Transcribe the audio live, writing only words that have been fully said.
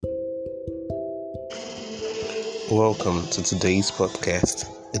Welcome to today's podcast.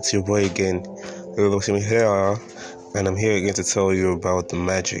 It's your boy again, here, and I'm here again to tell you about the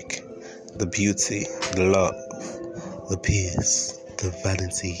magic, the beauty, the love, the peace, the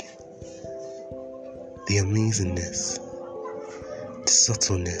vanity, the amazingness, the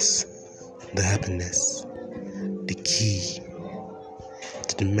subtleness, the happiness, the key,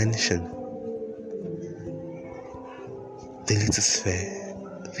 the dimension, the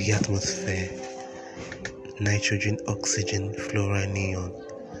lithosphere, the atmosphere, nitrogen, oxygen, fluoride, neon,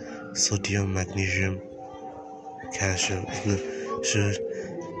 sodium, magnesium, calcium,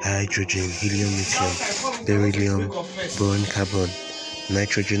 hydrogen, helium, lithium, beryllium, boron, carbon,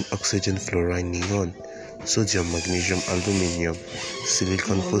 nitrogen, oxygen, fluoride, neon, sodium, magnesium, aluminium,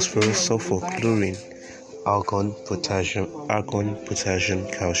 silicon, phosphorus, sulfur, chlorine, argon, potassium,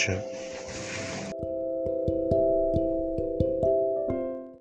 calcium,